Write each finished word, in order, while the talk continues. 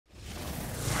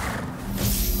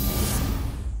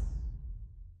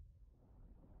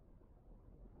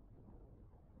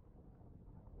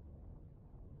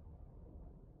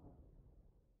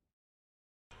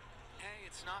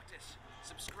It's Noctis.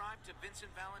 Subscribe to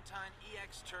Vincent Valentine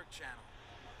EX Turk channel.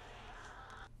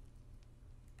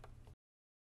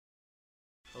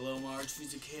 Hello, March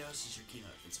Fuse of Chaos. This is your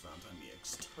keynote, Vincent Valentine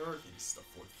EX Turk, and this is the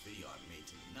 4th video on May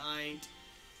 29th.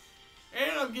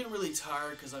 And I'm getting really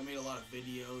tired because I made a lot of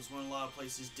videos. Went a lot of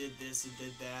places, did this and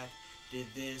did that, did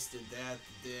this, did that,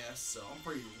 did this. So I'm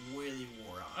pretty really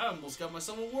wore out. I almost got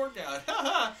myself a workout.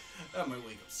 Haha! I might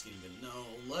wake up skinny, but no.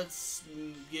 Let's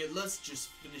just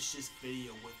finish this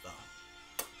video with a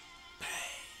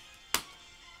bang.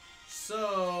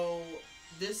 So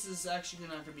this is actually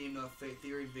not going to be a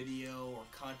theory video or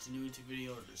continuity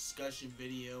video or discussion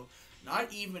video.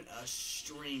 Not even a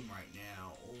stream right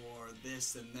now, or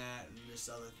this and that and this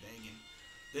other thing and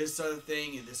this other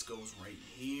thing, and this goes right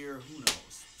here. Who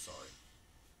knows? Sorry.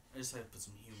 I just had to put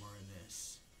some humor in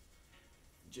this.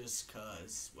 Just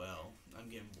cause, well, I'm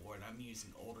getting bored. I'm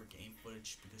using older game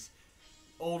footage because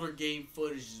older game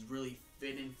footage is really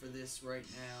fitting for this right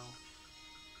now.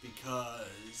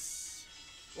 Because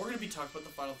we're going to be talking about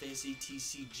the Final Fantasy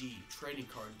TCG trading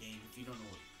card game, if you don't know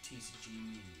what TCG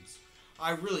means.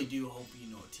 I really do hope you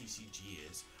know what TCG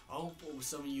is. I hope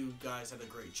some of you guys had a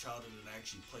great childhood and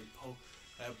actually played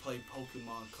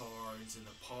Pokemon cards in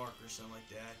the park or something like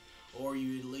that. Or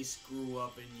you at least grew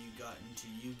up and you got into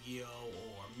Yu-Gi-Oh!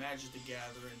 Or Magic the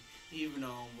Gathering. Even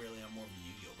though really I'm more of a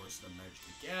Yu-Gi-Oh! Person than Magic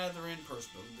the Gathering,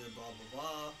 personal blah blah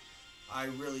blah. I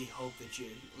really hope that you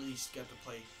at least got to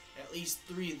play at least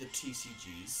 3 of the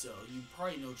TCGs. So you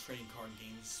probably know trading card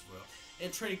games as well.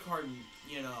 And trading card,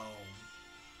 you know,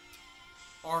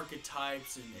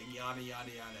 archetypes and yada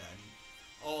yada yada and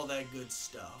all that good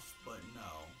stuff. But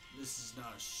no, this is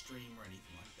not a stream or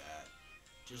anything like that.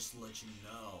 Just to let you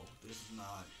know, this is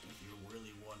not, if you're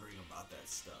really wondering about that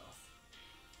stuff.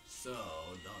 So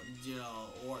don't, you know,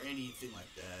 or anything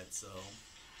like that. So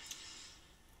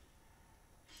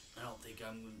I don't think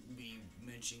I'm going to be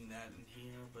mentioning that in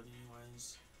here. But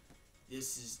anyways,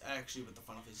 this is actually what the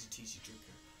Final Fantasy TCG.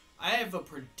 I have a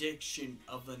prediction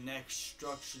of the next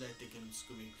structure deck that it's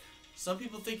going to be. Some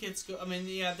people think it's good. I mean,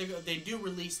 yeah, they do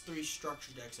release 3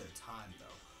 structure decks at a time,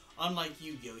 though. Unlike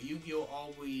Yu-Gi-Oh! Yu-Gi-Oh!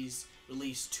 Always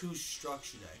release 2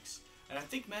 structure decks. And I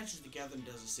think Magic the Gathering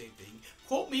does the same thing.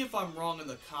 Quote me if I'm wrong in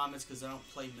the comments, because I don't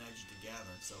play Magic the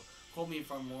Gathering. So, quote me if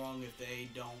I'm wrong if they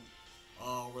don't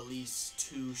release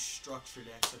 2 structure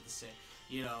decks at the same,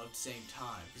 at the same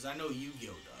time. Because I know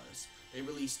Yu-Gi-Oh! does. They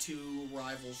release 2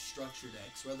 rival structure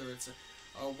decks, whether it's a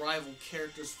rival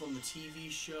characters from the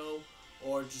TV show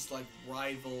or just like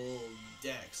rival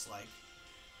decks. Like,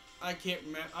 I can't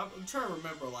remember. I'm trying to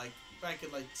remember. Like back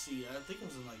in I think it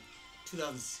was in like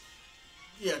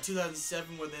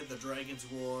 2007 where they had the Dragon's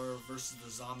Roar versus the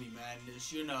Zombie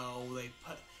Madness.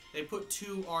 They put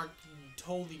 2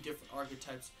 totally different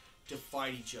archetypes to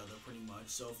fight each other pretty much.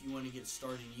 So if you want to get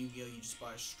started in Yu-Gi-Oh! You just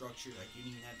buy a structure deck. You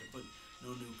don't even have to put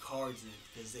no new cards in it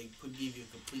because they give you a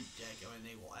complete deck. I mean,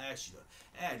 they will ask you to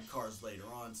add cards later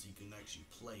on so you can actually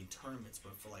play tournaments,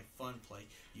 but for like fun play,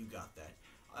 you got that.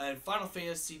 And Final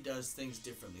Fantasy does things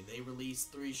differently. They release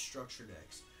 3 structure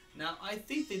decks. Now, I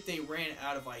think that they ran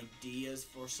out of ideas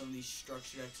for some of these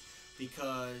structure decks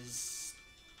because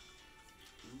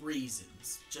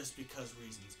reasons. Just because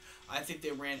reasons. I think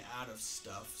they ran out of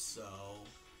stuff, so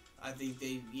I think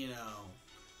they,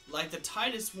 like the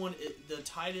tightest one, the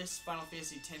tightest Final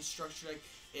Fantasy X structure deck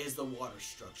is the water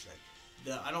structure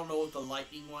deck. I don't know what the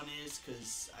lightning one is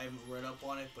because I haven't read up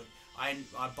on it, but I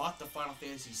bought the Final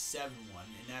Fantasy VII one,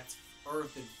 and that's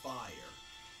Earth and Fire.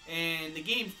 And the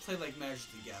games play like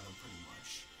Magic the Gathering pretty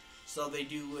much. So they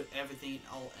do everything in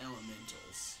all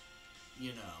elementals,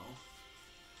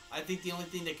 I think the only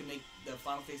thing that can make the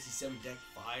Final Fantasy VII deck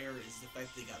fire is the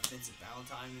fact they got Vincent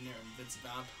Valentine in there, and Vincent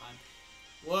Valentine,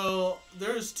 well,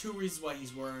 there's 2 reasons why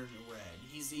he's wearing red.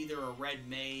 He's either a red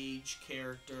mage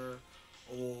character,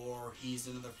 or he's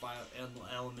another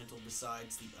elemental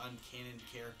besides the uncanon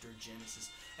character Genesis.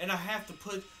 And I have to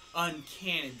put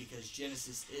uncanon because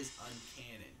Genesis is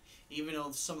uncanon. Even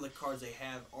though some of the cards they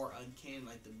have are uncanon,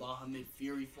 like the Bahamut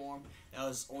Fury form, that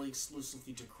was only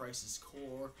exclusively to Crisis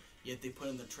Core, yet they put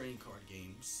in the trading card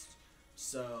games.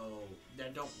 So,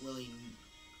 that don't really...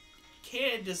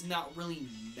 Canon does not really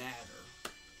matter.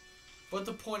 But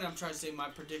the point I'm trying to say, my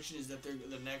prediction is that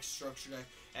the next structure deck,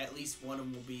 at least one of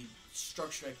them will be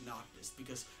structure deck Noctis.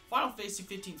 Because Final Fantasy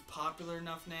 15 is popular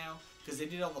enough now, because they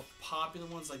did all the popular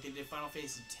ones, like they did Final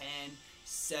Fantasy 10,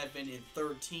 7, and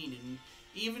 13. And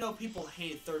even though people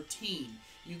hated 13,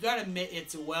 you gotta admit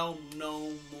it's well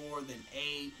known more than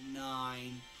 8,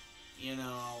 9, and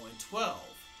 12.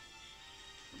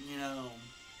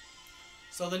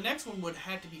 So the next one would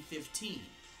have to be 15.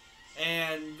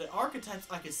 And the archetypes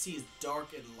I can see is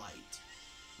dark and light.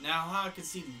 Now, how I can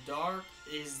see dark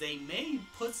is they may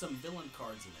put some villain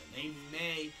cards in it. They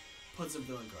may put some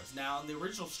villain cards. Now, in the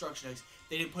original structure decks,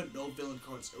 they didn't put no villain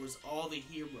cards. It was all the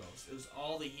heroes. It was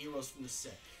all the heroes from the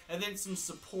set. And then some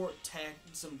support,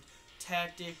 some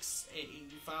tactics,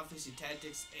 Final Fantasy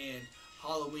tactics, and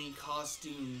Halloween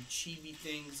costume chibi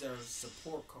things that are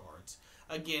support cards.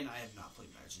 Again, I have not played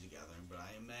Magic the Gathering, but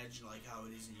I imagine like how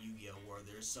it is in Yu-Gi-Oh, where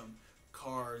there's some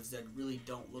cards that really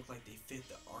don't look like they fit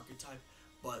the archetype,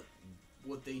 but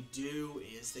what they do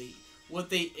is what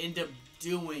they end up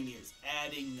doing is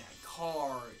adding that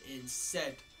card in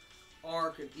set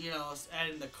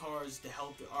adding the cards to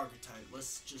help the archetype.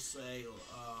 Let's just say,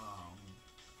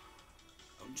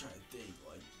 I'm trying to think,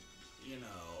 like,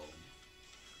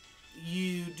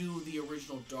 you do the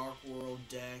original Dark World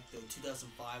deck, the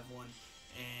 2005 one,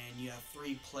 and you have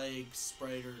 3 Plague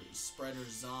Spreader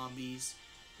zombies.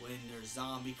 When they're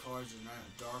zombie cards, they're not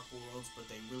Dark Worlds, but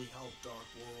they really help Dark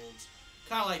Worlds.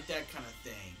 Kind of like that kind of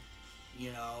thing.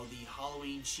 The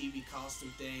Halloween chibi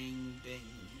costume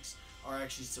things are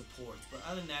actually supports. But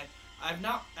other than that, I've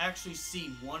not actually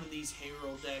seen one of these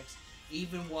hero decks.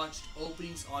 Even watched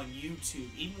openings on YouTube.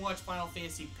 Even watched Final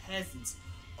Fantasy Peasants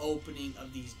opening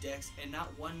of these decks, and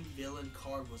not one villain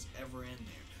card was ever in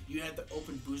there. You had to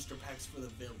open booster packs for the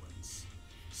villains.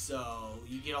 So,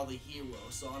 you get all the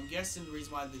heroes. So, I'm guessing the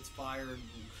reason why it's Fire and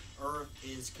Earth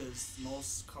is because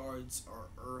most cards are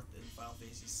Earth in Final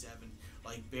Fantasy 7.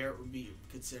 Like, Barret would be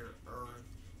considered Earth,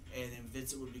 and then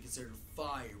Vincent would be considered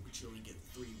Fire, but you only get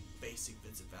 3 basic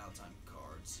Vincent Valentine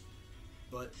cards.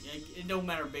 But, it don't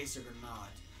matter basic or not.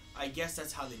 I guess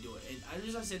that's how they do it. And the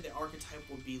reason I said the archetype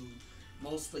would be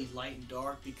mostly light and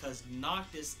dark, because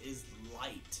Noctis is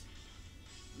light.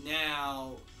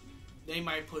 Now, they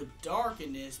might put dark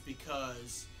in this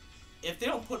because if they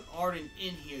don't put Arden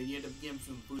in here, you end up giving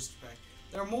them booster pack.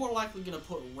 They're more likely going to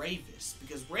put Ravis,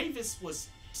 because Ravis was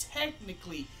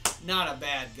technically not a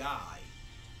bad guy.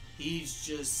 He's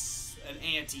just an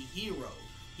anti-hero.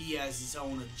 He has his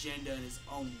own agenda and his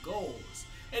own goals.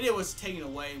 And it was taken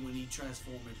away when he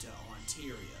transformed into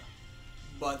Ontaria.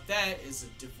 But that is a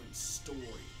different story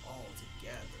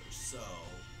altogether. So,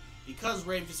 because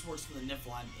Ravis works for the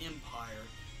Nephilim Empire,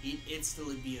 he'd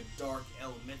instantly be a dark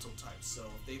elemental type. So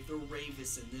if they throw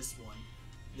Ravis in this one,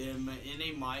 then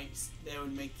they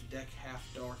would make the deck half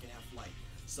dark and half light.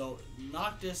 So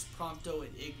Noctis, Prompto,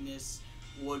 and Ignis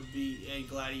would be, and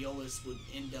Gladiolus would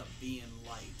end up being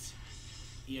light.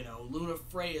 Luna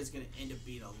Freya is going to end up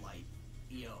being a light,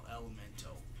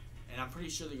 elemental. And I'm pretty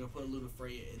sure they're going to put Luna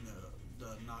Freya in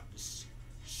the Noctis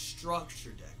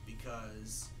structure deck,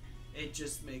 because it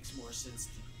just makes more sense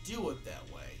to do it that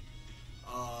way.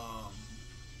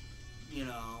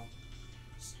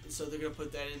 So they're going to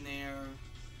put that in there.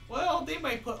 Well, they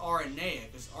might put Aranea,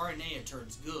 because Aranea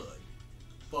turns good.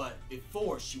 But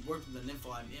before, she worked with the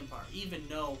Nephilim Empire. Even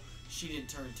though she didn't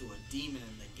turn into a demon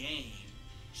in the game,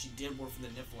 she did work for the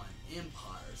Nephilim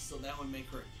Empire. So that would make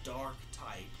her a dark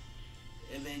type.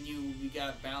 And then you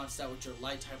got balanced out with your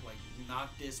light type like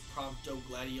Noctis, Prompto,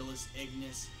 Gladiolus,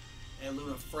 Ignis, and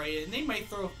Luna Freya. And they may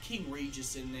throw King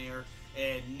Regis in there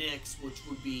and Nyx, which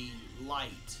would be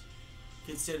light.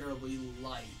 Considerably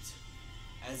light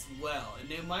as well. And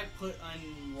they might put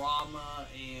on Rama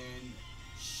and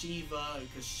Shiva,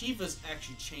 because Shiva's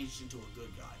actually changed into a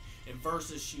good guy. In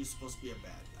Versus, she was supposed to be a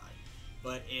bad guy.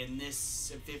 But in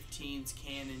this 15's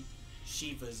canon,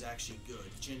 Shiva is actually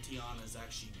good. Gentiana is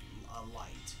actually a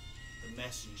light. The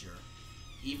messenger.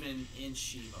 Even in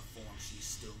Shiva form, she's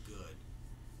still good.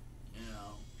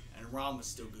 And Rama's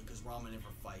still good, because Rama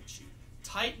never fights you.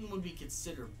 Titan would be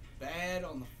considered bad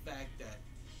on the fact that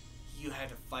you had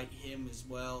to fight him as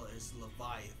well as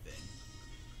Leviathan.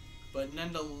 But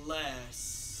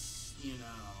nonetheless,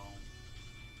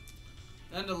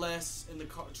 in the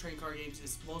trading card games,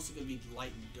 it's mostly going to be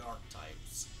light and dark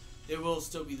types. There will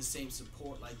still be the same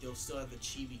support, like they'll still have the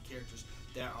chibi characters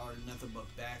that are nothing but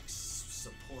back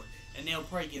support. And they'll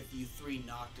probably give you 3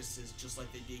 Noctises, just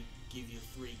like they did give you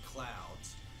 3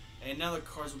 Clouds. And other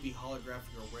cards will be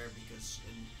holographic or rare, because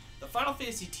in the Final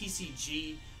Fantasy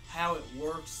TCG, how it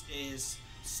works is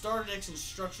starter decks and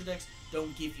structure decks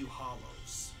don't give you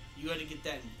holos. You got to get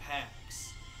that in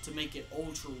packs to make it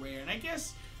ultra rare. And I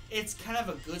guess it's kind of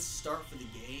a good start for the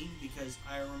game, because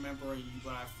I remember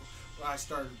when I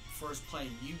started first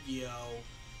playing Yu-Gi-Oh,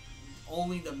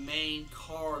 only the main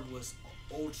card was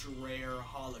ultra rare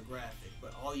holographic,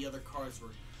 but all the other cards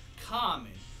were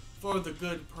common for the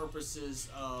good purposes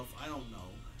of, I don't know,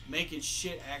 making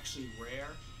shit actually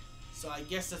rare. So I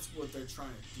guess that's what they're trying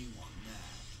to do on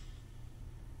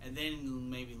that. And then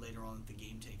maybe later on the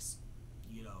game takes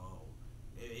you know,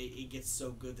 it gets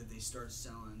so good that they start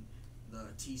selling the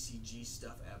TCG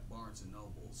stuff at Barnes and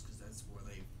Nobles, because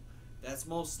that's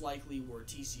most likely where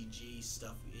TCG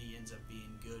stuff ends up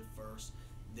being good first.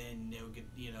 Then they'll get,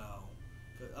 you know,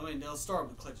 I mean, they'll start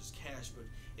with Collector's Cash, but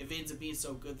if it ends up being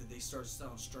so good that they start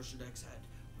selling structure decks at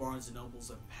Barnes and Nobles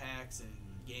and packs, and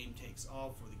the game takes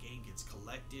off, or the game gets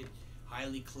collected,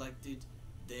 highly collected,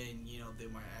 then, you know, they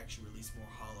might actually release more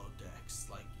hollow decks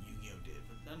like Yu-Gi-Oh did.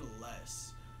 But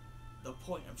nonetheless, the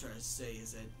point I'm trying to say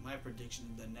is that my prediction,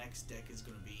 the next deck is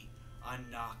going to be a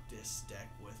Noctis deck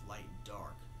with light and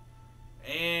dark.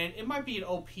 And it might be an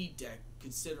OP deck,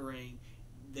 considering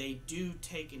they do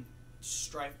take in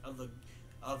strife of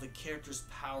the character's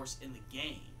powers in the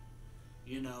game.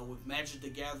 You know, with Magic the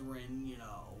Gathering, you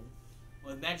know,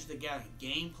 with Magic the Gathering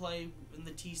gameplay in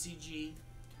the TCG,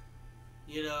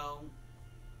 you know,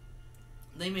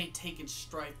 they may take in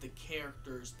strife the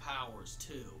character's powers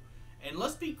too. And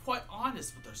let's be quite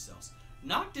honest with ourselves.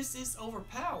 Noctis is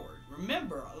overpowered.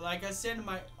 Remember, like I said in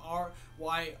my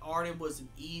why Arden was an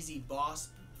easy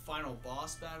final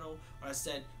boss battle, where I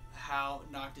said how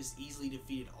Noctis easily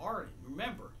defeated Arden.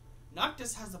 Remember,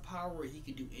 Noctis has the power where he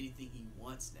can do anything he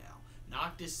wants now.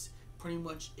 Noctis pretty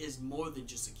much is more than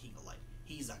just a King of Light.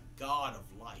 He's a god of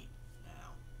light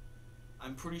now.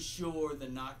 I'm pretty sure the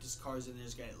Noctis cards in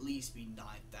there's going to at least be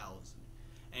 9,000.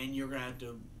 And you're going to have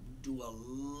to do a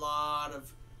lot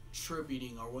of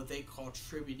tributing, or what they call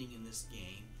tributing in this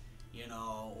game. You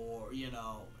know, or, you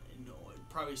know,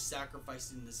 probably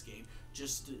sacrificing this game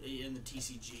just to, in the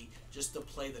TCG, just to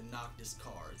play the Noctis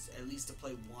cards. At least to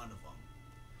play one of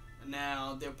them.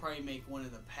 Now, they'll probably make one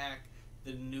in the pack,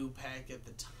 the new pack at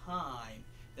the time,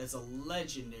 that's a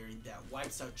legendary that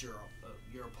wipes out your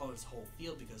opponent's whole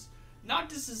field, because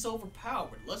Noctis is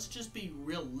overpowered. Let's just be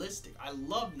realistic. I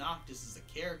love Noctis as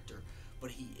a character, but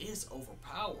he is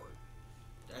overpowered.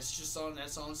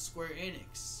 That's on Square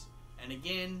Enix. And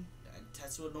again,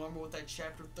 that's what normal with that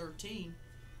Chapter 13,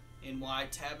 and why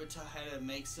Tabata had to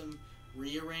make some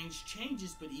rearranged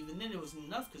changes, but even then it wasn't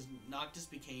enough, because Noctis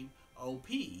became OP.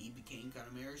 He became kind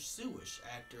of Mary Sue-ish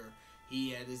after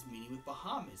he had his meeting with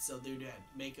Bahamut. So they'd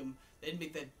make him. The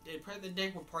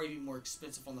deck would probably be more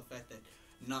expensive on the fact that,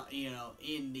 not, you know,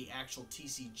 in the actual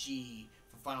TCG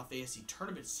for Final Fantasy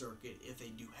tournament circuit, if they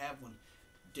do have one,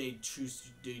 they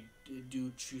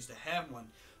do choose to have one.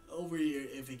 Over here,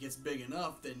 if it gets big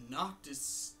enough, then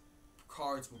Noctis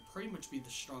cards will pretty much be the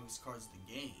strongest cards in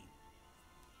the game.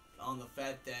 On the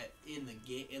fact that in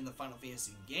the Final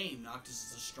Fantasy game, Noctis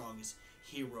is the strongest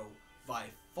hero by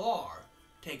far,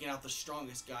 taking out the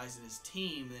strongest guys in his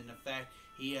team. And then the fact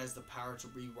he has the power to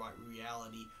rewrite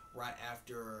reality right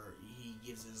after he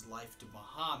gives his life to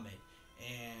Bahamut,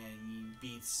 and he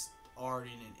beats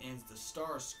Arden and ends the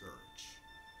Star Scourge.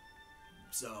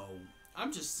 So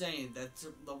I'm just saying that's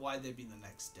why they'd be the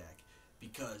next deck,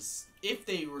 because if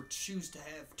they were choose to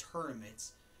have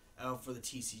tournaments for the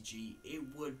TCG, it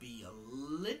would be a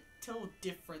little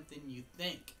different than you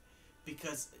think,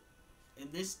 because in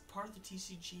this part of the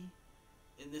TCG,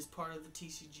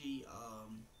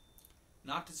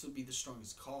 Noctis would be the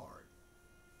strongest card,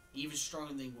 even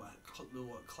stronger than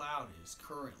what Cloud is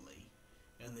currently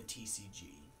in the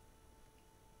TCG.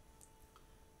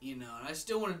 You know, and I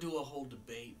still want to do a whole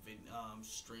debate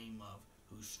stream of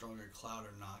who's stronger, Cloud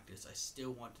or Noctis. I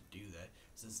still want to do that,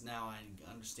 since now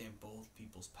I understand both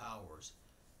people's powers.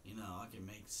 You know, I can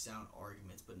make sound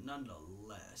arguments, but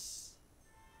nonetheless,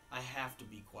 I have to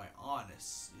be quite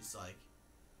honest. It's like,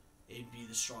 it'd be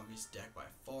the strongest deck by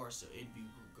far, so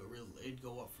it'd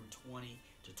go up from 20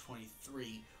 to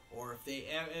 23, or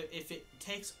if it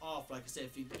takes off, like I said,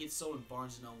 if it gets sold in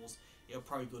Barnes and Nobles, it'll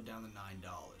probably go down to $9.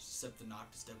 Except the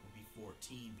Noctis deck will be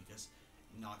 14, because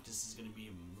Noctis is going to be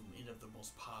the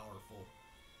most powerful,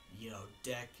 you know,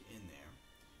 deck in there.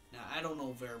 Now, I don't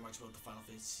know very much about the Final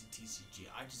Fantasy TCG.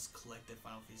 I just collect the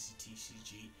Final Fantasy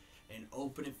TCG and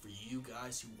open it for you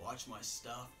guys who watch my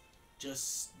stuff,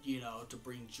 just, you know, to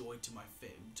bring joy to my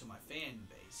fan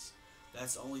base.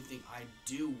 That's the only thing I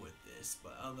do with this.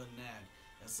 But other than that,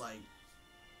 it's like,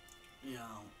 you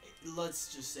know,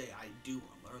 let's just say I do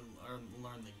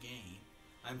learn the game.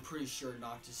 I'm pretty sure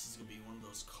Noctis is going to be one of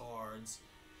those cards.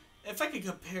 If I could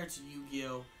compare it to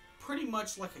Yu-Gi-Oh, pretty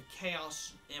much like a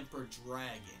Chaos Emperor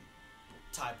Dragon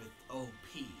type of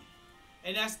OP.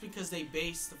 And that's because they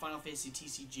base the Final Fantasy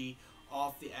TCG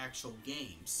off the actual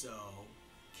game. So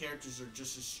characters are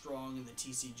just as strong in the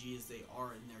TCG as they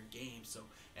are in their game. So,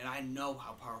 and I know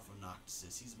how powerful Noctis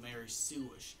is. He's Mary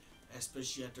Sue-ish,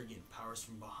 especially after getting powers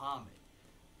from Bahamut.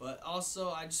 But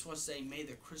also, I just want to say, may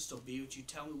the crystal be with you.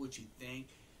 Tell me what you think.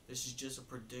 This is just a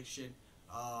prediction.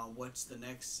 what's the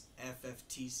next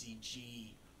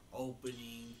FFTCG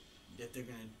opening that they're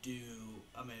gonna do.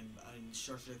 I mean,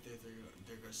 shirts that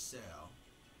they're gonna sell.